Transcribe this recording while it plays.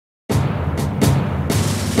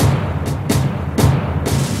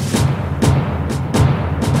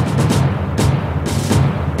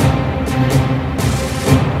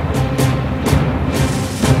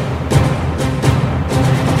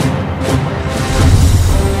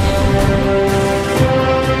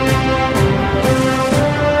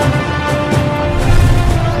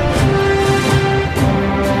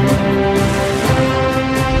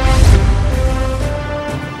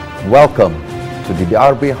Welcome to the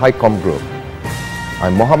DRB Hicom Group.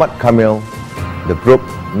 I'm Muhammad Kamil, the Group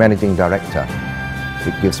Managing Director.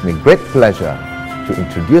 It gives me great pleasure to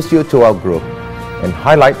introduce you to our group and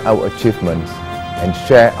highlight our achievements and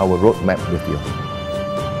share our roadmap with you.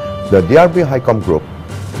 The DRB Hicom Group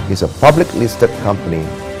is a public listed company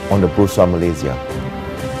on the Bursa Malaysia.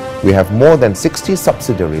 We have more than 60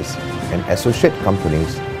 subsidiaries and associate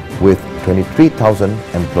companies with 23,000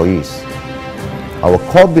 employees. Our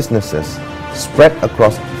core businesses spread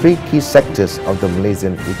across three key sectors of the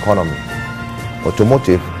Malaysian economy: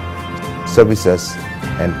 automotive, services,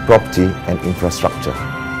 and property and infrastructure.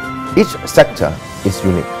 Each sector is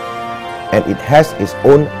unique, and it has its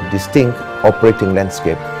own distinct operating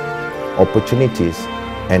landscape, opportunities,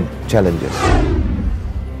 and challenges.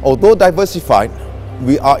 Although diversified,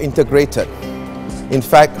 we are integrated. In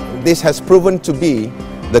fact, this has proven to be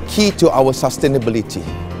the key to our sustainability.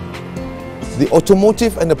 The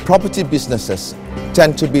automotive and the property businesses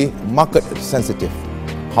tend to be market sensitive.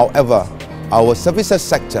 However, our services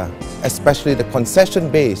sector, especially the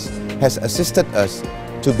concession base, has assisted us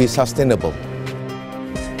to be sustainable.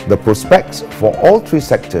 The prospects for all three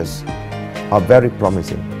sectors are very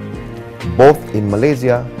promising, both in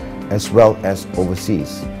Malaysia as well as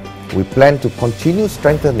overseas. We plan to continue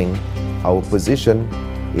strengthening our position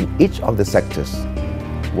in each of the sectors,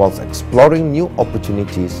 whilst exploring new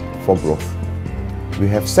opportunities for growth. We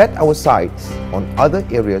have set our sights on other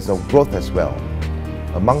areas of growth as well,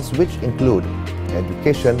 amongst which include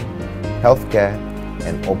education, healthcare,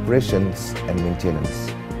 and operations and maintenance.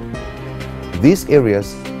 These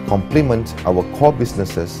areas complement our core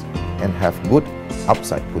businesses and have good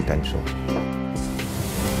upside potential.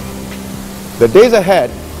 The days ahead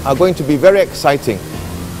are going to be very exciting.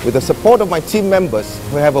 With the support of my team members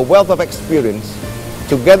who have a wealth of experience,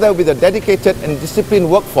 together with a dedicated and disciplined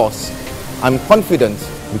workforce, I'm confident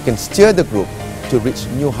we can steer the group to reach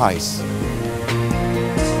new highs.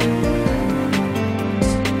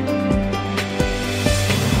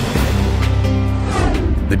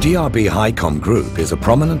 The DRB Hicom Group is a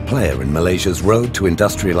prominent player in Malaysia's road to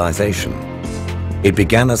industrialization. It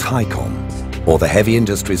began as Hicom, or the Heavy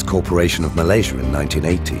Industries Corporation of Malaysia in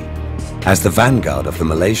 1980, as the vanguard of the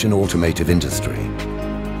Malaysian automotive industry.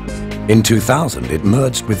 In 2000, it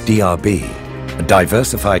merged with DRB, a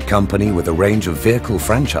diversified company with a range of vehicle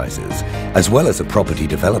franchises, as well as a property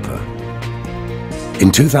developer. In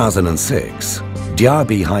 2006,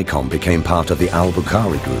 DRB Hicom became part of the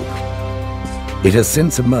Al-Bukhari Group. It has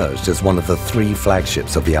since emerged as one of the three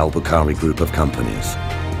flagships of the Al-Bukhari Group of companies.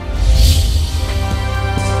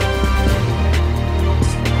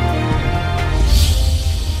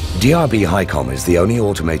 DRB Hicom is the only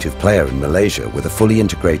automotive player in Malaysia with a fully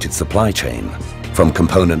integrated supply chain, from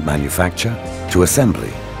component manufacture to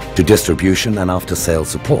assembly to distribution and after-sales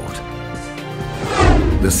support.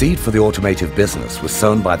 The seed for the automotive business was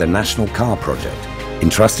sown by the National Car Project,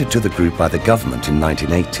 entrusted to the group by the government in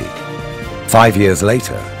 1980. 5 years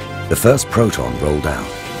later, the first Proton rolled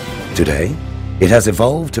out. Today, it has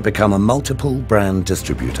evolved to become a multiple brand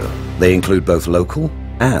distributor. They include both local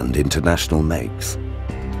and international makes.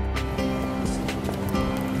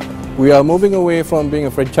 We are moving away from being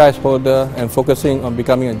a franchise holder and focusing on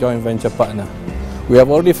becoming a joint venture partner. We have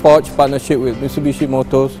already forged partnership with Mitsubishi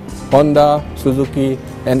Motors, Honda, Suzuki,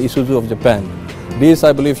 and Isuzu of Japan. This,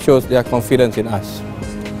 I believe, shows their confidence in us.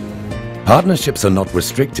 Partnerships are not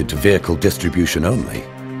restricted to vehicle distribution only.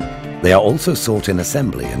 They are also sought in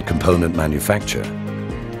assembly and component manufacture.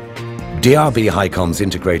 DRB Hicom's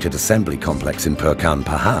integrated assembly complex in Pekan,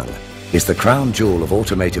 Pahang is the crown jewel of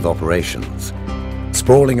automotive operations.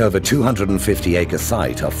 Sprawling over 250-acre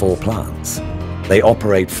site are 4 plants. They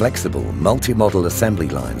operate flexible, multi-model assembly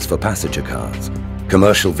lines for passenger cars,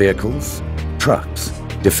 commercial vehicles, trucks,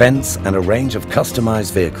 defense, and a range of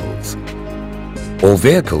customized vehicles. All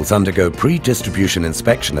vehicles undergo pre-distribution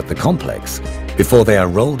inspection at the complex before they are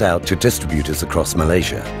rolled out to distributors across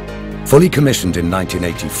Malaysia. Fully commissioned in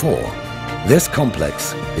 1984, this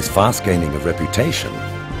complex is fast gaining a reputation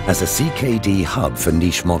as a CKD hub for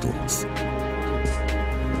niche models.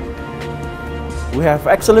 We have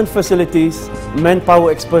excellent facilities,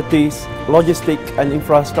 manpower expertise, logistic and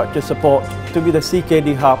infrastructure support to be the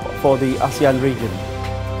CKD hub for the ASEAN region.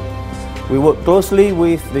 We work closely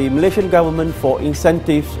with the Malaysian government for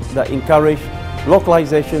incentives that encourage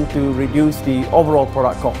localization to reduce the overall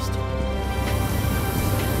product cost.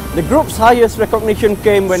 The group's highest recognition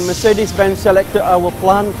came when Mercedes-Benz selected our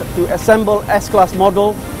plant to assemble S-Class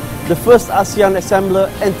model, the first ASEAN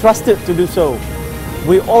assembler entrusted to do so.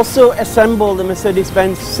 We also assemble the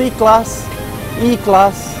Mercedes-Benz C-Class,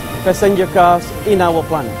 E-Class passenger cars in our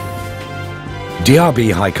plant.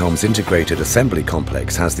 DRB Hicom's integrated assembly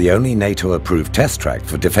complex has the only NATO-approved test track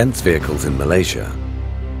for defense vehicles in Malaysia.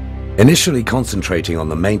 Initially concentrating on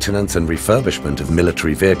the maintenance and refurbishment of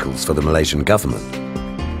military vehicles for the Malaysian government,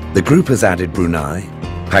 the group has added Brunei,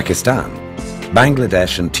 Pakistan,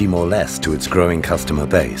 Bangladesh and Timor-Leste to its growing customer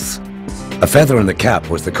base. A feather in the cap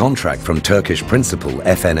was the contract from Turkish principal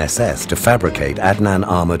FNSS to fabricate Adnan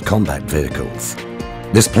armoured combat vehicles.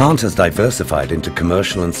 This plant has diversified into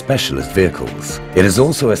commercial and specialist vehicles. It has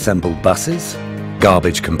also assembled buses,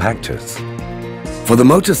 garbage compactors. For the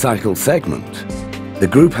motorcycle segment, the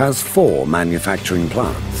group has 4 manufacturing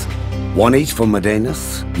plants, one each for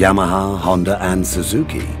Mercedes, Yamaha, Honda and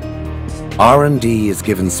Suzuki. R&D is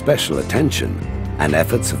given special attention and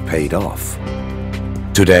efforts have paid off.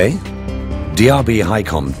 Today, DRB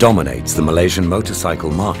Hicom dominates the Malaysian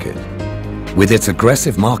motorcycle market with its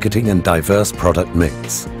aggressive marketing and diverse product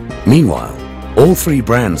mix. Meanwhile, all 3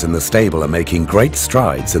 brands in the stable are making great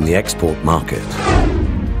strides in the export market.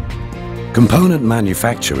 Component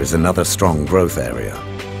manufacture is another strong growth area.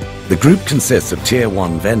 The group consists of Tier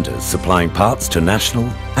 1 vendors supplying parts to national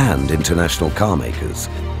and international car makers,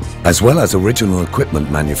 as well as original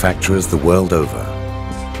equipment manufacturers the world over.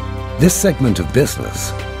 This segment of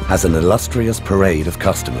business has an illustrious parade of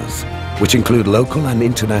customers, which include local and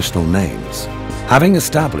international names. Having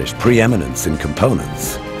established preeminence in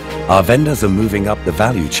components, our vendors are moving up the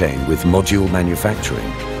value chain with module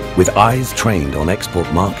manufacturing, with eyes trained on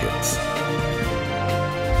export markets.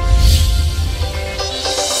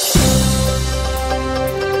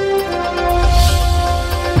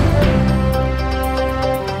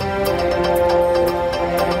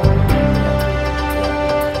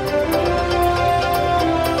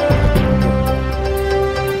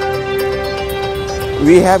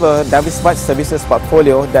 We have a diversified services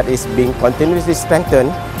portfolio that is being continuously strengthened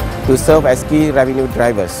to serve as key revenue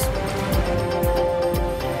drivers.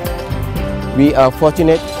 We are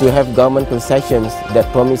fortunate to have government concessions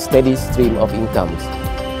that promise steady stream of incomes.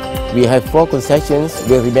 We have 4 concessions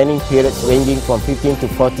with remaining periods ranging from 15 to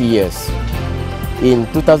 40 years.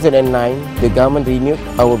 In 2009, the government renewed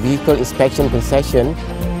our vehicle inspection concession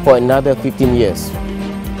for another 15 years.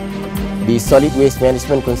 The solid waste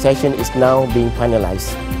management concession is now being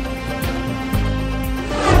finalized.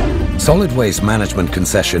 Solid waste management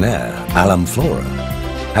concessionaire Alam Flora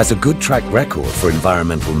has a good track record for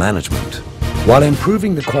environmental management. While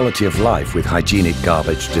improving the quality of life with hygienic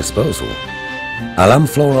garbage disposal, Alam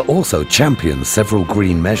Flora also champions several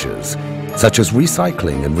green measures, such as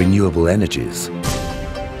recycling and renewable energies.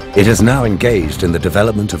 It is now engaged in the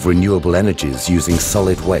development of renewable energies using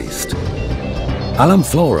solid waste. Alam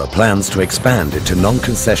Flora plans to expand into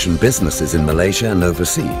non-concession businesses in Malaysia and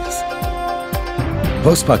overseas.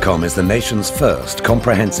 Postpacom is the nation's first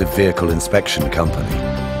comprehensive vehicle inspection company.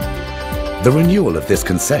 The renewal of this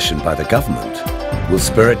concession by the government will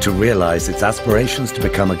spur it to realize its aspirations to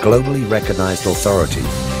become a globally recognized authority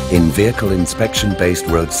in vehicle inspection-based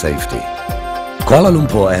road safety. Kuala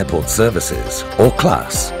Lumpur Airport Services, or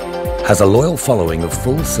CLAS, has a loyal following of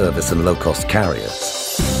full-service and low-cost carriers.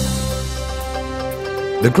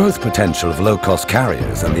 The growth potential of low-cost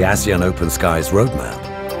carriers and the ASEAN Open Skies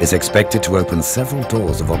roadmap is expected to open several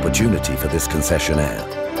doors of opportunity for this concessionaire.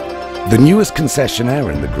 The newest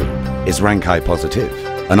concessionaire in the group is Rangkai Positive,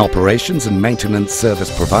 an operations and maintenance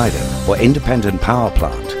service provider for independent power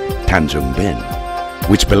plant Tanjung Bin,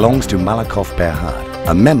 which belongs to Malakoff Berhad,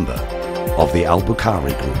 a member of the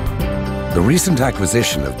Al-Bukhari Group. The recent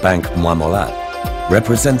acquisition of Bank Muamalat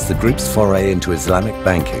represents the group's foray into Islamic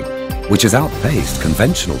banking, which has outpaced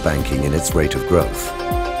conventional banking in its rate of growth.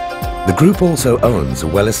 The group also owns a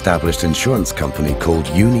well-established insurance company called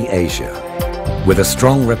Uni Asia, with a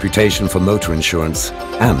strong reputation for motor insurance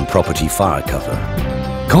and property fire cover.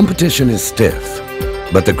 Competition is stiff,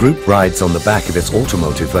 but the group rides on the back of its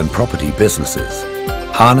automotive and property businesses,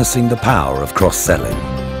 harnessing the power of cross-selling.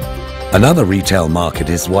 Another retail market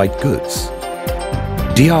is white goods.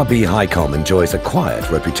 DRB Hicom enjoys a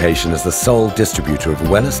quiet reputation as the sole distributor of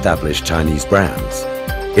well-established Chinese brands.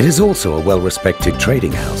 It is also a well-respected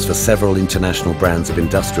trading house for several international brands of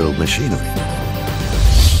industrial machinery.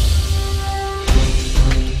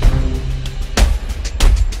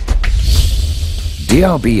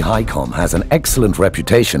 DRB Hicom has an excellent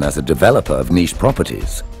reputation as a developer of niche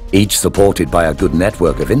properties, each supported by a good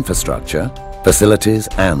network of infrastructure, facilities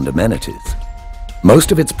and amenities.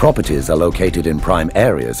 Most of its properties are located in prime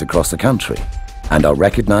areas across the country and are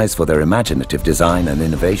recognized for their imaginative design and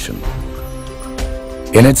innovation.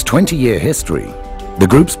 In its 20-year history, the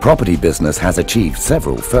group's property business has achieved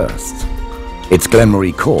several firsts. Its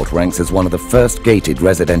Glenmarie Court ranks as one of the first gated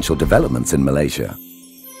residential developments in Malaysia.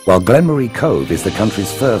 while Glenmarie Cove is the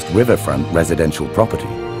country's first riverfront residential property.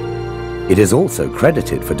 It is also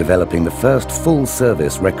credited for developing the first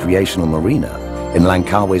full-service recreational marina in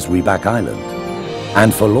Langkawi's Rebak Island,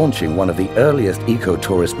 and for launching one of the earliest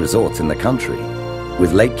eco-tourist resorts in the country,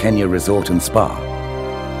 with Lake Kenya Resort and Spa.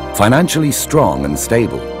 Financially strong and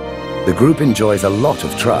stable, the group enjoys a lot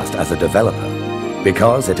of trust as a developer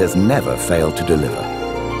because it has never failed to deliver.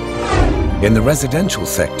 In the residential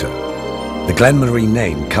sector, the Glenmarie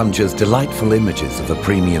name conjures delightful images of a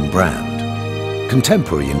premium brand,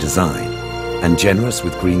 contemporary in design and generous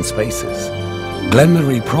with green spaces.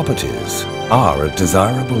 Glenmarie properties are a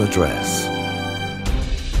desirable address.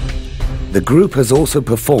 The group has also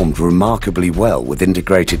performed remarkably well with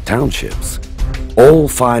integrated townships, all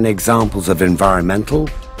fine examples of environmental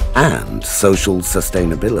and social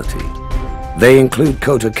sustainability. They include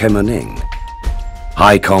Kota Kemuning,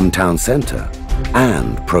 Hicom Town Centre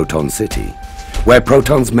and Proton City, where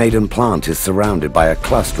Proton's maiden plant is surrounded by a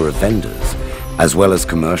cluster of vendors, as well as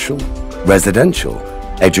commercial, residential,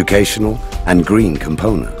 educational and green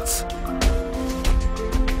components.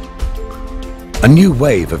 A new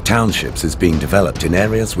wave of townships is being developed in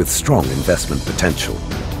areas with strong investment potential.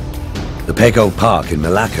 The Pego Park in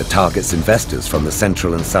Malacca targets investors from the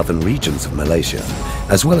central and southern regions of Malaysia,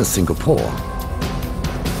 as well as Singapore.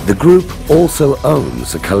 The group also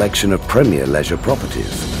owns a collection of premier leisure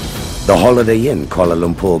properties. The Holiday Inn Kuala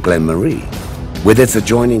Lumpur Glenmarie, with its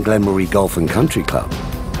adjoining Glenmarie Golf and Country Club,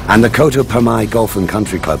 and the Kota Permai Golf and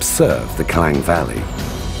Country Club serve the Klang Valley.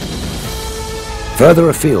 Further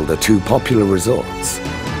afield are two popular resorts.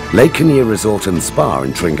 Lake Kenya Resort and Spa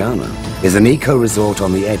in Trengganu is an eco-resort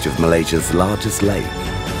on the edge of Malaysia's largest lake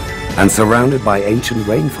and surrounded by ancient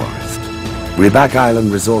rainforest. Rebak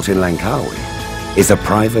Island Resort in Langkawi is a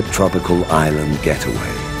private tropical island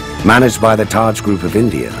getaway. Managed by the Taj Group of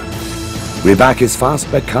India, Rebak is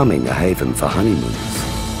fast becoming a haven for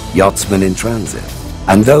honeymoons, yachtsmen in transit,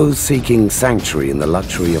 and those seeking sanctuary in the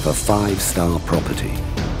luxury of a 5-star property.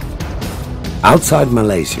 Outside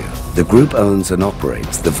Malaysia, the group owns and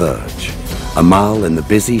operates The Verge, a mall in the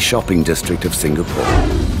busy shopping district of Singapore.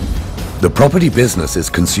 The property business is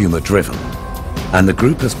consumer-driven, and the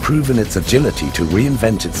group has proven its agility to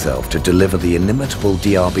reinvent itself to deliver the inimitable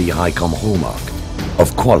DRB Hicom hallmark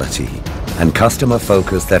of quality and customer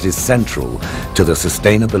focus that is central to the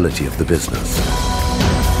sustainability of the business.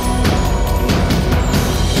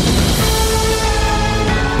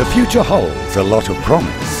 The future holds a lot of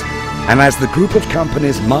promise, and as the group of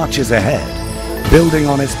companies marches ahead, building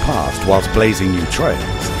on its past whilst blazing new trails,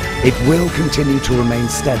 it will continue to remain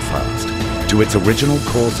steadfast to its original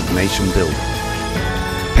course of nation building,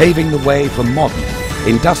 paving the way for modern,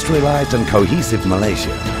 industrialized and cohesive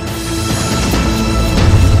Malaysia